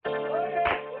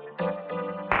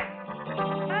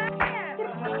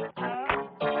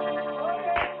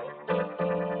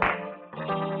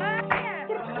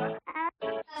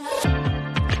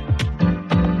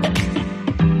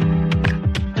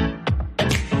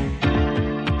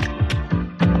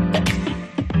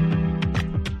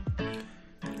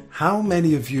How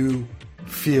many of you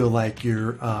feel like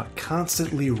you're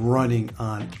constantly running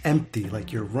on empty,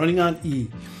 like you're running on E,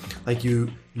 like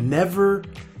you never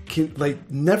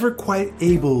quite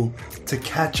able to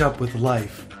catch up with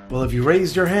life? Well, if you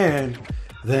raised your hand,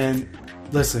 then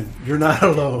listen, you're not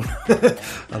alone.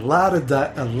 A lot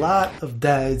of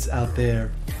dads out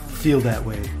there feel that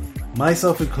way,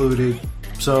 myself included.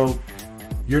 So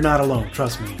you're not alone,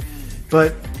 trust me.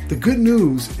 But the good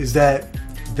news is that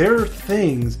there are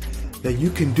things that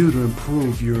you can do to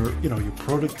improve your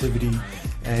productivity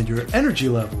and your energy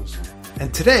levels.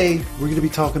 And today we're going to be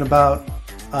talking about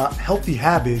healthy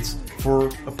habits for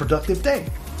a productive day.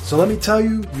 So let me tell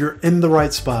you, you're in the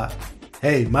right spot.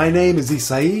 Hey, my name is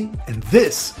Isai, and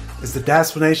this is the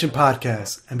Dasplanation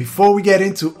Podcast. And before we get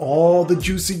into all the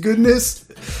juicy goodness,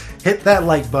 hit that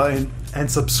like button and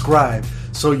subscribe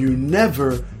so you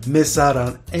never miss out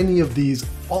on any of these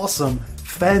awesome,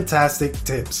 fantastic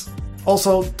tips.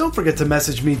 Also, don't forget to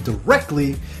message me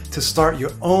directly to start your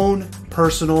own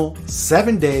personal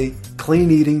 7-day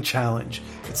clean eating challenge.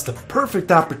 It's the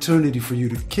perfect opportunity for you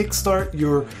to kickstart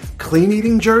your clean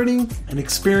eating journey and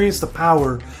experience the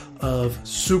power of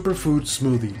superfood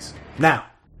smoothies. Now,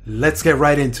 let's get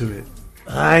right into it.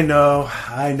 I know.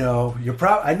 I know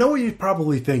what you're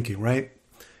probably thinking, right?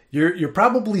 You're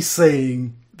probably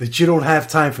saying that you don't have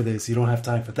time for this. You don't have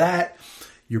time for that.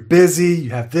 You're busy. You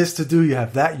have this to do. You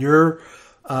have that. Your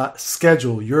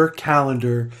schedule, your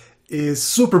calendar is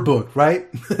super booked, right?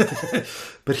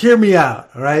 But hear me out,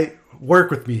 all right? Work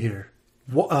with me here.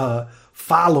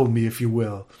 Follow me, if you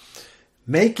will.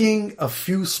 Making a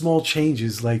few small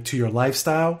changes like to your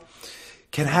lifestyle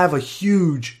can have a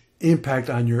huge impact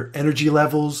on your energy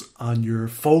levels, on your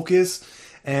focus,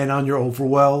 and on your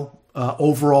overall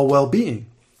well-being.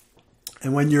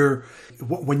 And when you're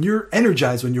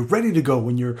energized, when you're ready to go,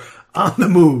 when you're on the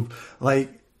move,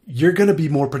 like, you're going to be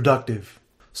more productive.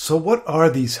 So what are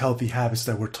these healthy habits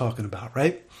that we're talking about,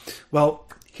 right? Well,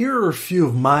 here are a few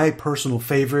of my personal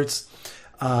favorites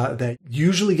that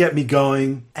usually get me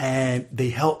going, and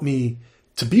they help me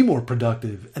to be more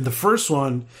productive. And the first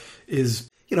one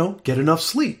is, get enough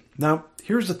sleep. Now,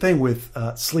 here's the thing with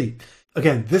sleep.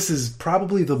 Again, this is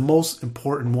probably the most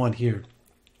important one here.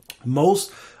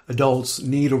 Most adults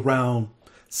need around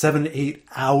 7 to 8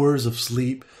 hours of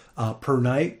sleep per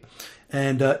night.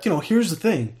 And, here's the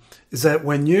thing is that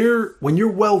when you're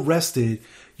well rested,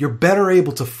 you're better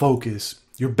able to focus.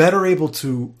 You're better able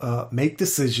to make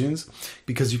decisions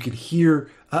because you can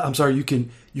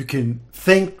you can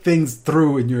think things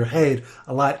through in your head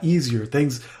a lot easier.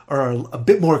 Things are a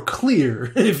bit more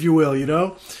clear, if you will,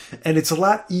 and it's a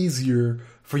lot easier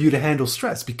for you to handle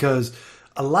stress because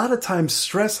a lot of times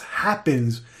stress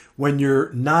happens when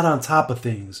you're not on top of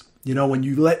things. When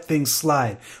you let things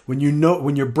slide, when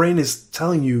your brain is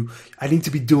telling you, I need to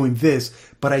be doing this,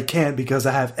 but I can't because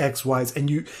I have X, Y's, and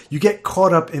you get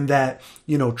caught up in that,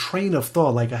 train of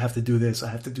thought, like I have to do this, I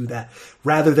have to do that,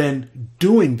 rather than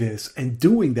doing this and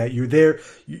doing that.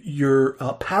 You're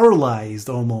paralyzed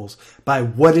almost by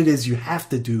what it is you have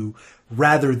to do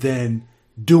rather than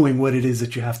doing what it is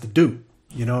that you have to do.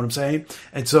 You know what I'm saying?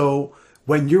 And so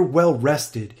when you're well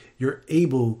rested, you're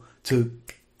able to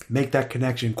make that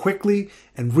connection quickly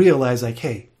and realize like,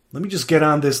 hey, let me just get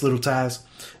on this little task.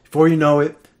 Before you know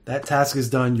it, that task is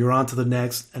done. You're on to the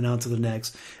next and on to the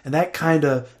next. And that kind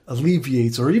of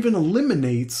alleviates or even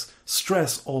eliminates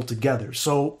stress altogether.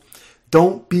 So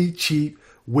don't be cheap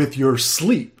with your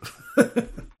sleep.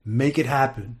 Make it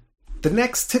happen. The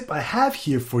next tip I have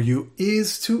here for you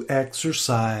is to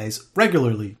exercise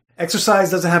regularly.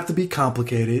 Exercise doesn't have to be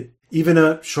complicated. Even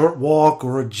a short walk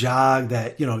or a jog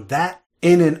that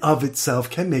in and of itself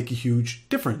can make a huge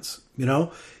difference.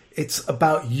 It's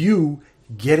about you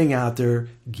getting out there,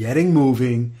 getting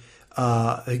moving,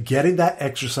 getting that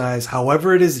exercise,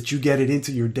 however it is that you get it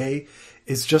into your day.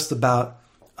 It's just about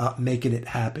making it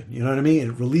happen. You know what I mean?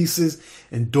 It releases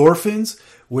endorphins,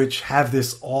 which have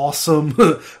this awesome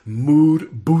mood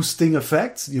boosting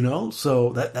effects,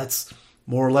 so that's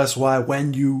more or less why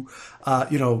when you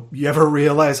ever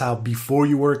realize how before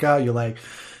you work out, you're like,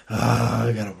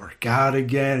 I gotta work out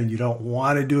again, and you don't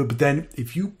want to do it. But then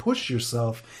if you push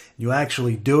yourself, and you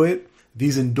actually do it,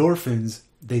 these endorphins,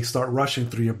 they start rushing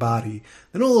through your body.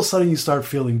 Then all of a sudden you start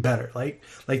feeling better. Like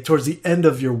towards the end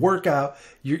of your workout,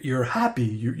 you're happy.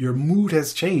 Your mood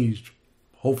has changed,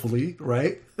 hopefully,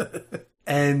 right?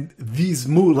 And these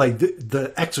mood, like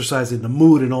the exercise and the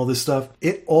mood and all this stuff,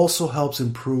 it also helps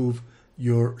improve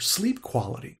your sleep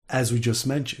quality, as we just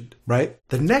mentioned, right?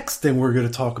 The next thing we're going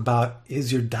to talk about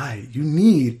is your diet. You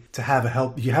need to have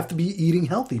you have to be eating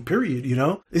healthy, period,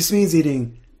 This means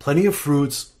eating plenty of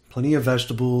fruits, plenty of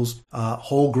vegetables,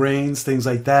 whole grains, things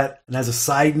like that. And as a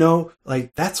side note,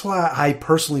 like that's why I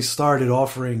personally started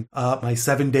offering my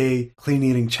 7-day clean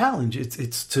eating challenge.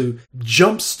 It's to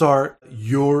jumpstart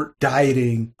your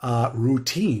dieting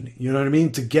routine. You know what I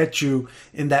mean? To get you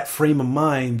in that frame of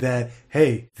mind that,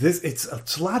 hey,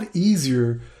 it's a lot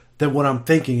easier than what I'm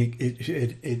thinking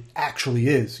it actually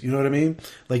is. You know what I mean?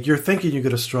 Like you're thinking you're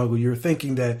going to struggle. You're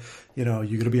thinking that, you're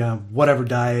going to be on whatever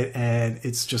diet and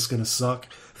it's just going to suck.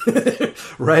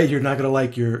 Right? You're not going to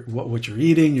like what you're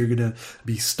eating. You're going to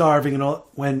be starving and all.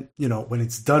 When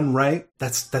it's done right,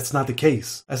 that's not the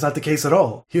case. That's not the case at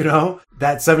all.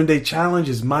 That 7-day challenge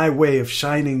is my way of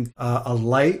shining a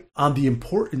light on the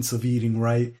importance of eating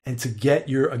right and to get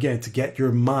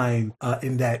your mind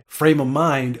in that frame of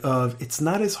mind of it's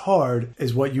not as hard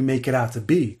as what you make it out to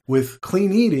be. With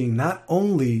clean eating, not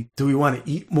only do we want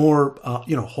to eat more,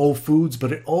 whole foods,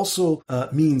 but it also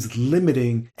means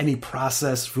limiting any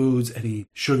processed foods, any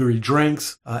sugary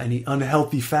drinks, any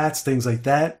unhealthy fats, things like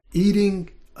that. Eating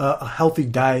a healthy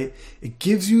diet, it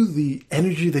gives you the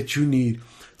energy that you need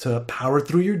to power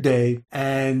through your day.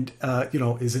 And,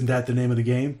 isn't that the name of the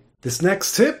game? This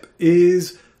next tip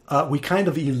is, we kind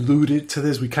of alluded to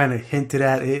this. We kind of hinted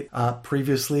at it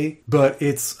previously, but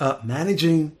it's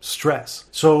managing stress.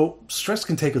 So stress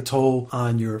can take a toll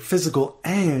on your physical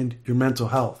and your mental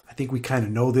health. I think we kind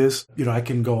of know this. I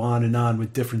can go on and on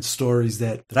with different stories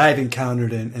that I've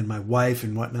encountered and my wife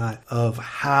and whatnot of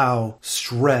how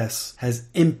stress has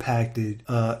impacted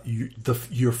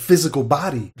your physical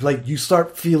body. Like you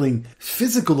start feeling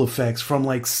physical effects from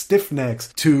like stiff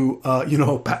necks to, I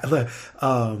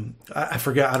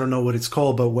forget, I don't know what it's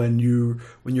called, but when your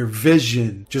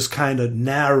vision just kind of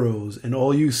narrows and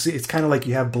all you see, it's kind of like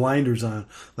you have blinders on.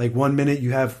 Like 1 minute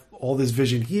you have all this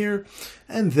vision here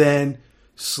and then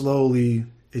slowly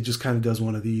it just kind of does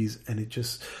one of these and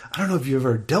I don't know if you've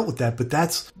ever dealt with that, but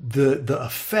that's the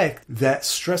effect that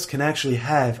stress can actually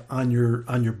have on your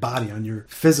body, on your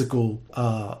physical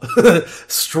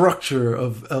structure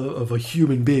of a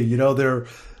human being. There are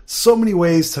so many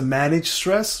ways to manage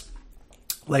stress,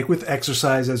 like with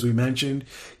exercise, as we mentioned,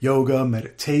 yoga,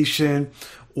 meditation,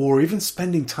 or even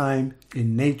spending time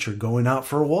in nature, going out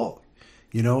for a walk,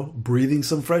 breathing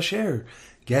some fresh air,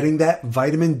 getting that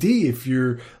vitamin D if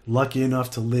you're lucky enough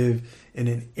to live in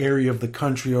an area of the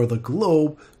country or the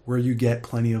globe where you get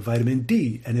plenty of vitamin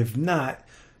D. And if not,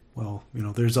 well,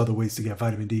 there's other ways to get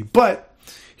vitamin D. But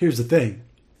here's the thing,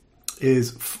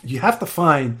 is you have to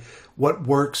find what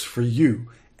works for you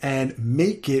and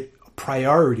make it a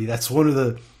priority. That's one of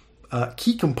the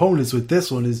key components with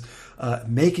this one is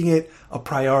making it a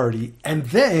priority and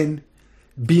then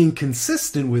being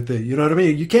consistent with it. You know what I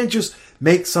mean? You can't just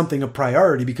make something a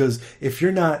priority, because if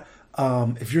you're not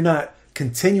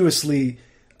continuously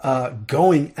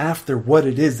going after what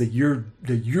it is that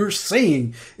you're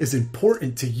saying is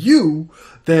important to you,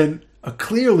 then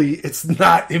clearly it's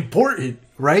not important,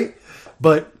 right?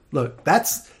 But look,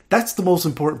 that's the most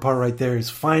important part right there, is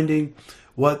finding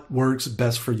what works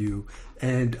best for you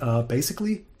and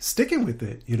basically sticking with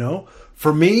it.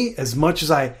 For me, as much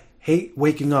as I hate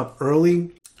waking up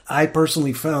early, I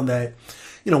personally found that,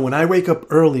 when I wake up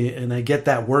early and I get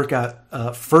that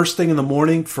workout first thing in the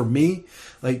morning, for me,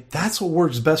 like that's what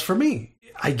works best for me.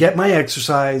 I get my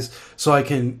exercise so I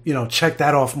can, check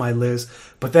that off my list,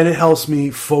 but then it helps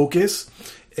me focus.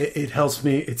 It helps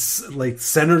me, it's like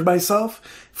centered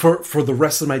myself for the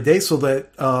rest of my day, so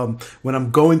that when I'm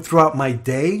going throughout my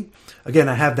day, again,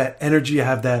 I have that energy, I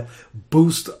have that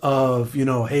boost of,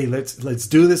 hey, let's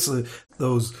do this.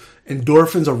 Those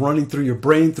endorphins are running through your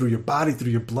brain, through your body,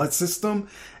 through your blood system.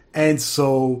 And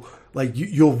so like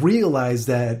you'll realize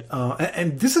that,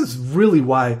 and this is really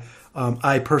why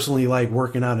I personally like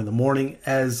working out in the morning,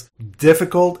 as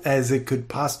difficult as it could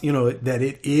possibly, that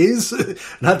it is,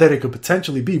 not that it could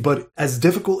potentially be, but as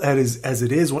difficult as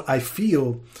it is, what I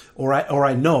feel, or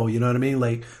I know, you know what I mean?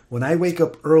 Like when I wake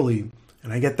up early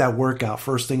and I get that workout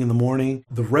first thing in the morning,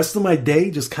 the rest of my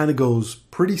day just kind of goes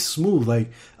pretty smooth.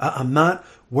 Like I'm not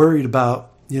worried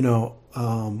about, I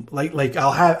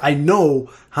know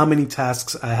how many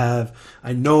tasks I have.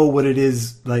 I know what it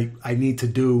is like I need to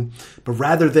do, but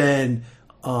rather than,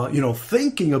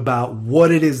 thinking about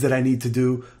what it is that I need to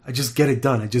do, I just get it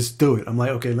done. I just do it. I'm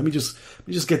like, okay, let me just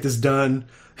get this done.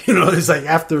 It's like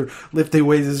after lifting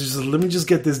weights, it's just, let me just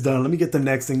get this done. Let me get the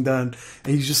next thing done.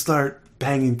 And you just start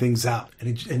banging things out,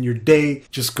 and your day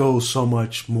just goes so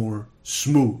much more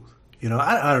smooth.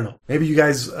 I don't know. Maybe you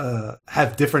guys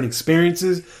have different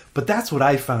experiences, but that's what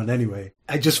I found anyway.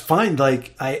 I just find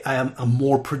like I'm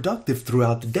more productive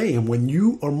throughout the day. And when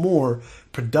you are more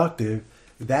productive,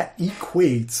 that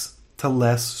equates to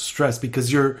less stress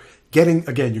because you're getting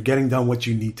done what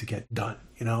you need to get done.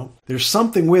 There's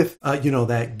something with,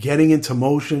 that getting into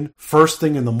motion first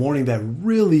thing in the morning that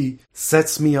really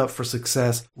sets me up for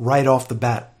success right off the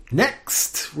bat.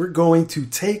 Next, we're going to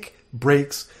take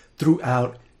breaks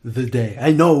throughout the day.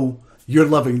 I know you're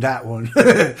loving that one,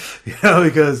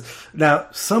 because now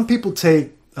some people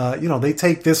take, they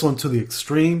take this one to the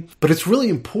extreme, but it's really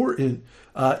important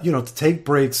to take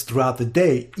breaks throughout the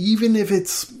day, even if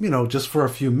it's, just for a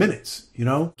few minutes,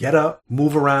 get up,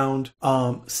 move around,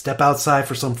 step outside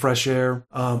for some fresh air,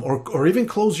 or even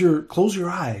close your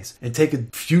eyes and take a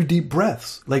few deep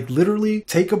breaths, like literally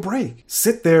take a break,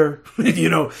 sit there,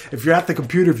 if you're at the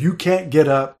computer, if you can't get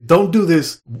up, don't do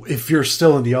this if you're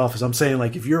still in the office. I'm saying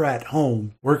like if you're at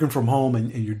home, working from home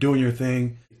and you're doing your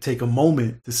thing, take a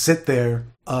moment to sit there,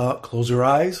 close your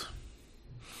eyes,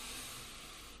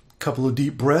 couple of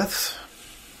deep breaths,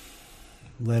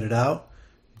 let it out,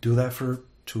 do that for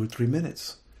 2 or 3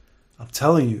 minutes. I'm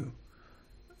telling you,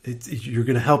 you're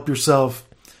going to help yourself.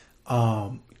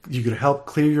 You're going to help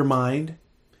clear your mind.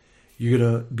 You're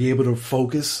going to be able to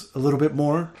focus a little bit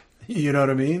more. You know what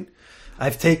I mean?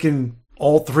 I've taken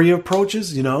all three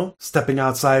approaches, stepping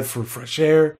outside for fresh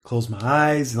air, close my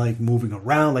eyes, like moving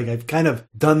around. Like I've kind of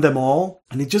done them all.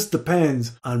 And it just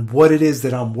depends on what it is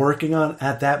that I'm working on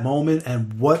at that moment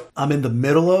and what I'm in the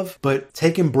middle of. But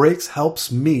taking breaks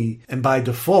helps me. And by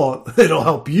default, it'll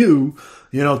help you,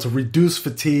 to reduce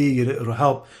fatigue. It'll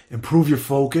help improve your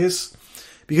focus.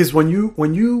 Because when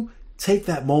you take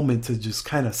that moment to just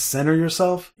kind of center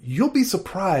yourself, you'll be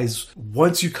surprised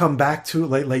once you come back to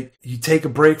like you take a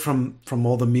break from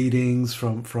all the meetings,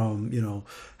 from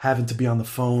having to be on the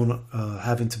phone,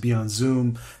 having to be on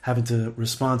Zoom, having to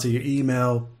respond to your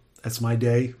email. That's my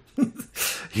day,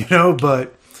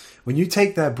 but when you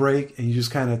take that break and you just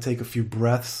kind of take a few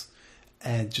breaths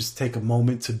and just take a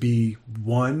moment to be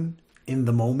one in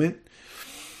the moment,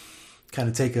 kind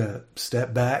of take a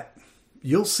step back,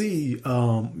 you'll see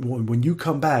when you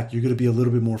come back, you're going to be a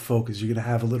little bit more focused. You're going to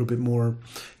have a little bit more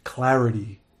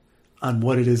clarity on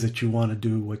what it is that you want to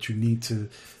do, what you need to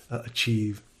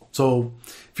achieve. So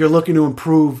if you're looking to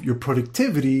improve your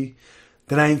productivity,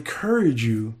 then I encourage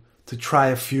you to try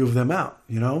a few of them out,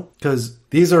 because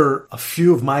these are a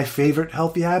few of my favorite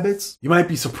healthy habits. You might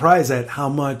be surprised at how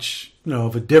much,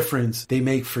 of a difference they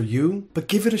make for you, but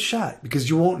give it a shot because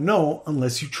you won't know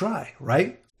unless you try,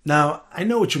 right? Now, I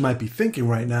know what you might be thinking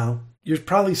right now. You're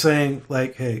probably saying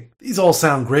like, hey, these all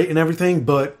sound great and everything,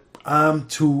 but I'm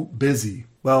too busy.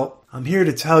 Well, I'm here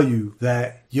to tell you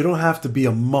that you don't have to be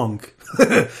a monk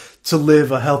to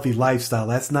live a healthy lifestyle.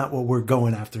 That's not what we're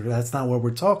going after. That's not what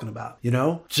we're talking about,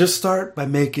 Just start by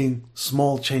making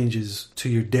small changes to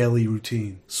your daily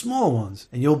routine. Small ones.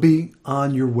 And you'll be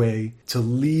on your way to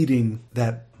leading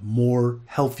that more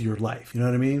healthier life. You know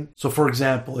what I mean? So for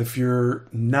example, if you're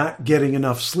not getting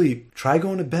enough sleep, try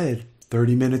going to bed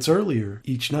 30 minutes earlier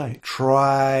each night.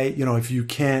 Try, if you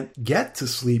can't get to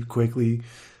sleep quickly,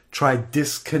 try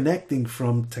disconnecting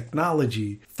from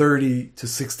technology 30 to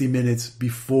 60 minutes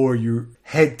before you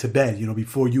head to bed,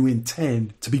 before you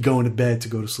intend to be going to bed to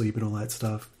go to sleep and all that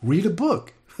stuff. Read a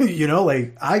book.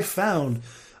 Like I found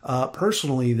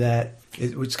personally that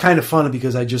it's kind of funny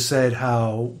because I just said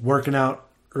how working out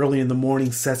early in the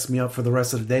morning sets me up for the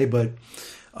rest of the day. But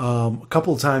a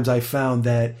couple of times I found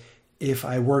that if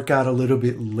I work out a little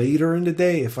bit later in the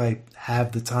day, if I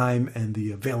have the time and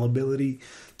the availability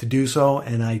to do so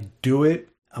and I do it,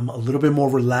 I'm a little bit more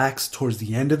relaxed towards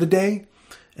the end of the day.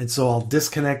 And so I'll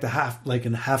disconnect a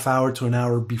half hour to an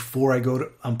hour before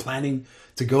I'm planning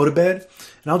to go to bed.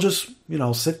 And I'll just,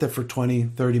 sit there for 20,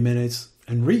 30 minutes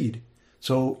and read.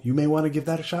 So you may want to give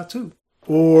that a shot too.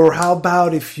 Or how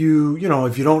about if you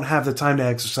don't have the time to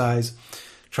exercise,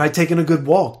 try taking a good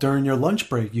walk during your lunch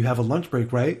break. You have a lunch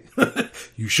break, right?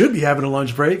 You should be having a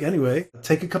lunch break anyway.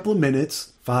 Take a couple of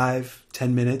minutes,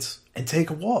 5-10 minutes, and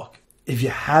take a walk. If you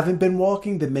haven't been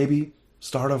walking, then maybe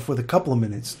start off with a couple of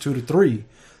minutes, 2 to 3,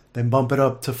 then bump it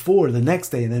up to 4 the next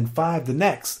day, and then 5 the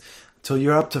next, until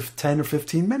you're up to 10 or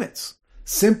 15 minutes.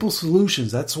 Simple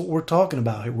solutions. That's what we're talking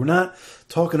about here. We're not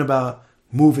talking about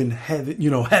moving heaven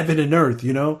and earth,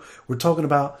 We're talking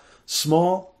about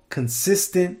small,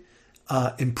 consistent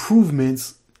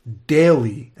improvements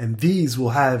daily. And these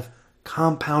will have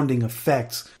compounding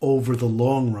effects over the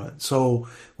long run. So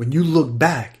when you look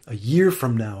back a year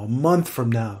from now, a month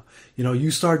from now, you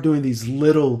start doing these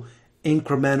little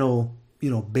incremental,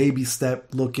 baby step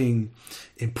looking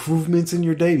improvements in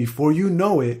your day. Before you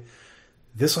know it,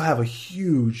 this will have a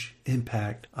huge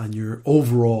impact on your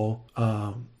overall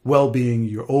well-being,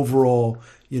 your overall,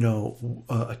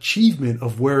 achievement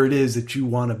of where it is that you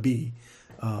want to be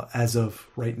as of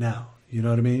right now. You know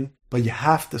what I mean? But you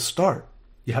have to start.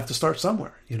 You have to start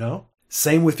somewhere, you know?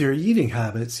 Same with your eating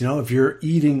habits. You know, if you're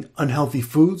eating unhealthy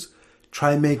foods,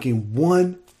 try making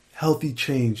one healthy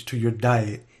change to your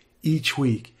diet each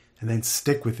week and then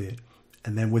stick with it.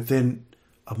 And then within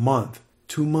a month,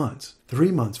 2 months,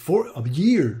 3 months, a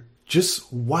year,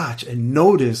 just watch and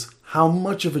notice how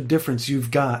much of a difference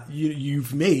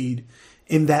you've made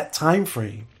in that time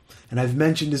frame. And I've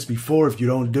mentioned this before. If you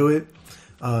don't do it,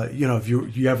 if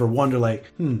you ever wonder like,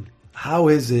 how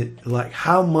is it, like,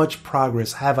 how much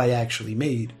progress have I actually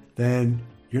made? Then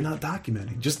you're not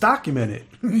documenting. Just document it,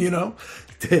 you know?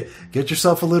 Get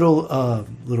yourself a little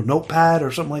notepad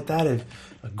or something like that,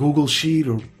 a Google Sheet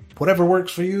or whatever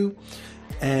works for you,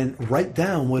 and write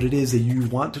down what it is that you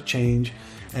want to change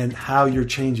and how you're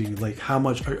changing. Like, how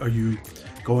much are you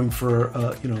going for,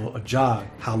 a jog?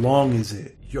 How long is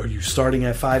it? Are you starting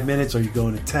at 5 minutes? Are you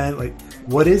going to 10? Like,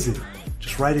 what is it?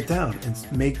 Just write it down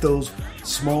and make those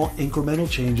small incremental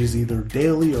changes, either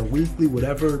daily or weekly,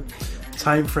 whatever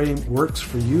time frame works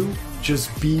for you. Just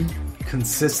be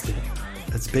consistent.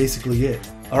 That's basically it.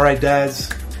 All right, dads,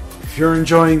 if you're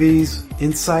enjoying these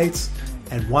insights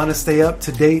and want to stay up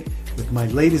to date with my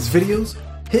latest videos,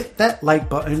 hit that like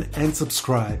button and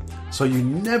subscribe so you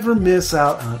never miss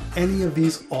out on any of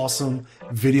these awesome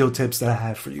video tips that I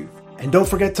have for you. And don't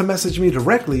forget to message me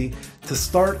directly to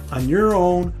start on your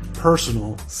own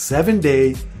personal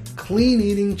 7-day clean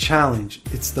eating challenge.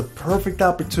 It's the perfect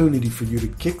opportunity for you to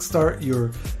kickstart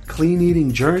your clean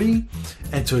eating journey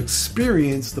and to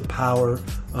experience the power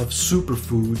of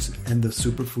superfoods and the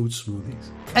superfood smoothies.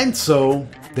 And so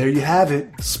there you have it.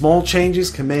 Small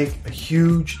changes can make a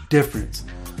huge difference.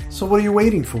 So what are you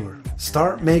waiting for?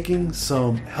 Start making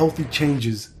some healthy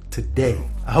changes today.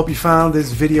 I hope you found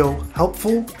this video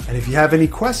helpful, and if you have any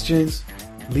questions,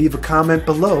 leave a comment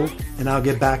below and I'll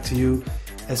get back to you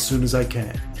as soon as I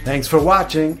can. Thanks for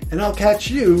watching, and I'll catch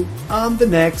you on the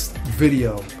next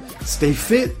video. Stay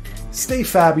fit, stay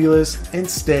fabulous, and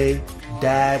stay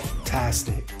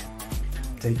dad-tastic.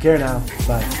 Take care now.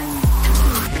 Bye.